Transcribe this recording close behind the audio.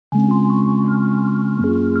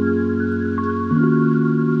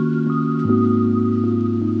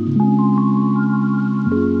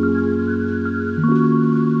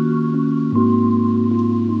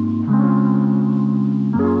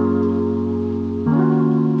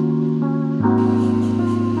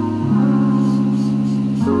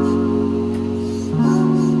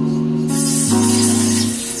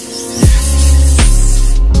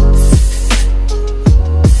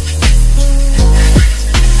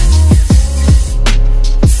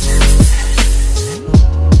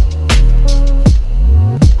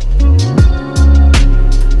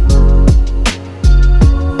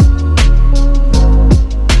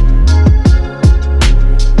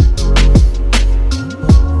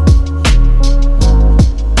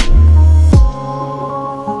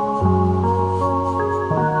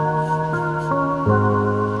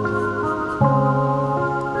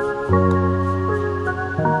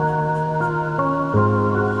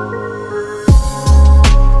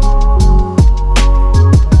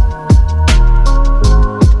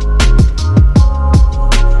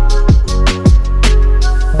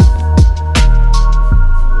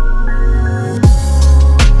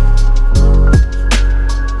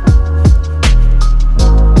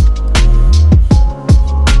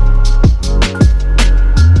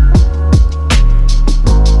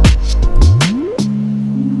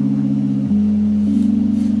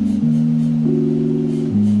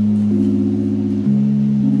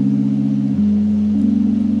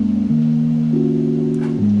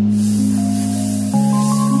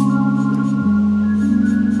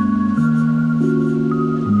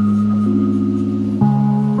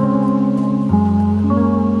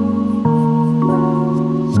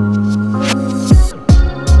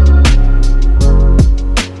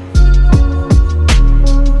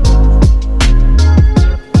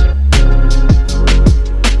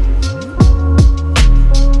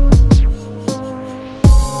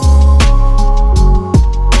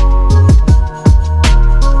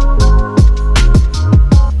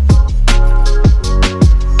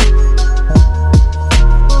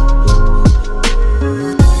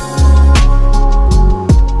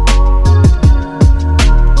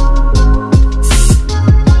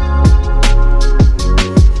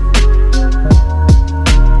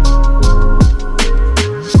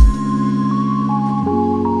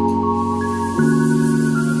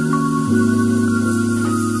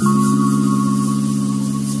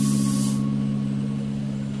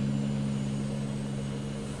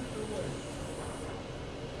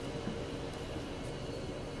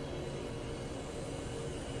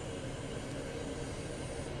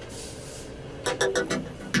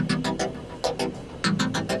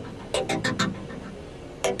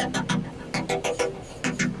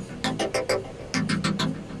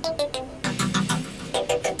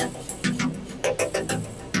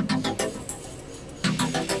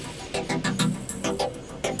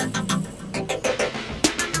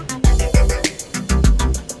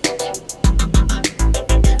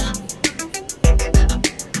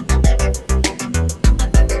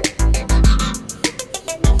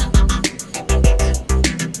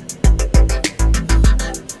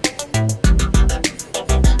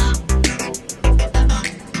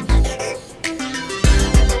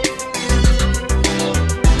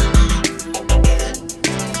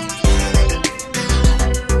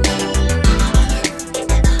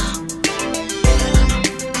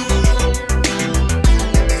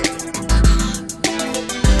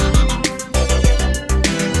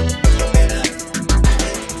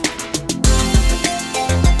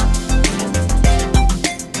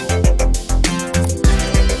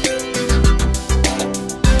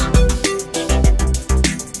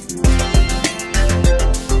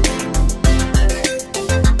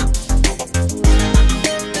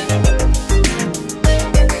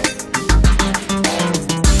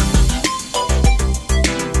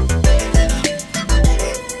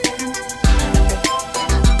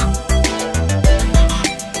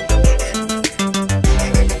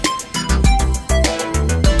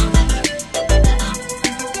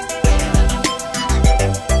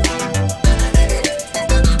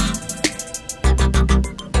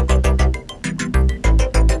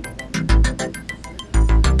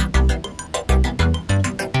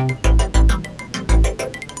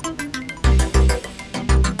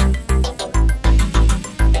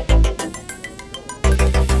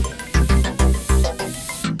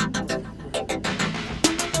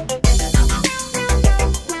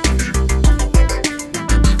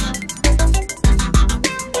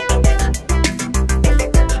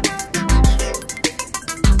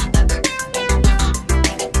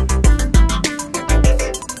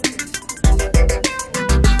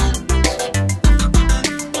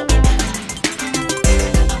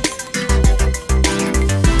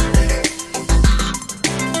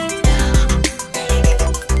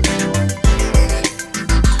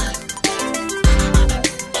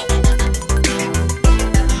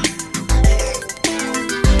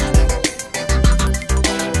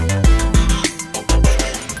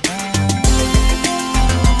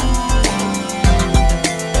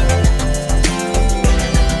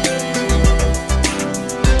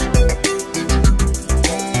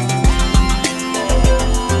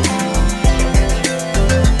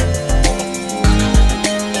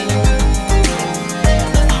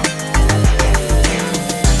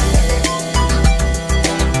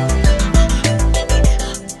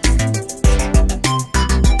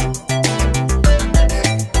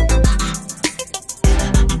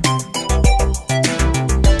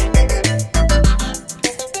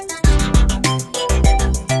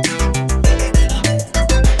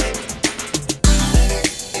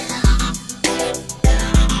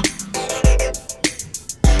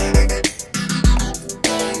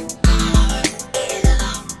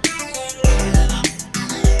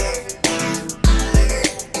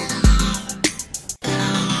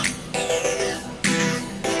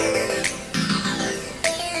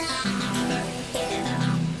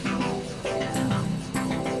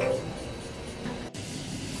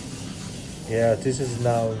Yeah, this is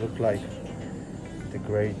now look like the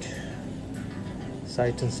great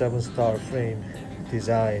Citon 7-star frame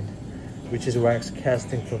design, which is wax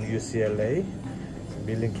casting from UCLA.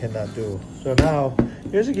 Milling cannot do. So now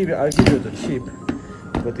here's I'll give you the tip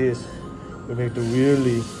for this. We make the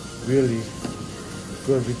really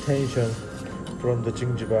good retention from the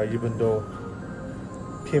gingiva, even though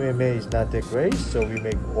PMMA is not that great. So we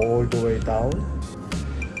make all the way down.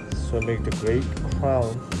 So make the great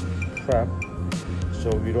crown trap, so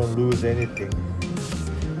we don't lose anything.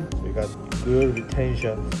 So we got good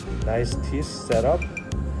retention, nice teeth set up,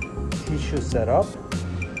 tissue set up,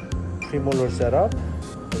 premolar set up.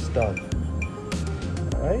 It's done.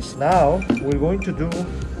 Alright, so now we're going to do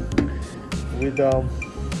with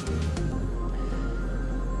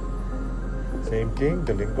same thing,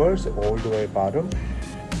 the lingers all the way bottom.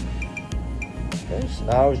 Okay, so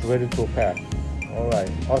now it's ready to pack. Alright,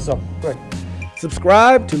 awesome, great.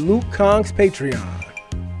 Subscribe to Luke Kahn's Patreon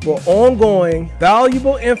for ongoing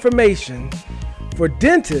valuable information for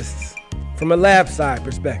dentists from a lab side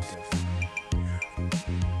perspective.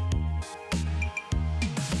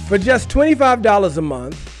 For just $25 a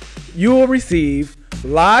month, you will receive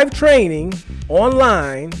live training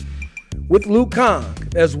online with Luke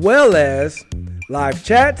Kahng, as well as live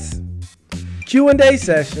chats, Q&A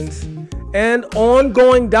sessions, and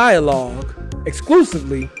ongoing dialogue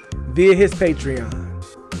exclusively via his Patreon.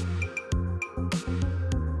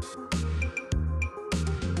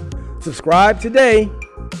 Subscribe today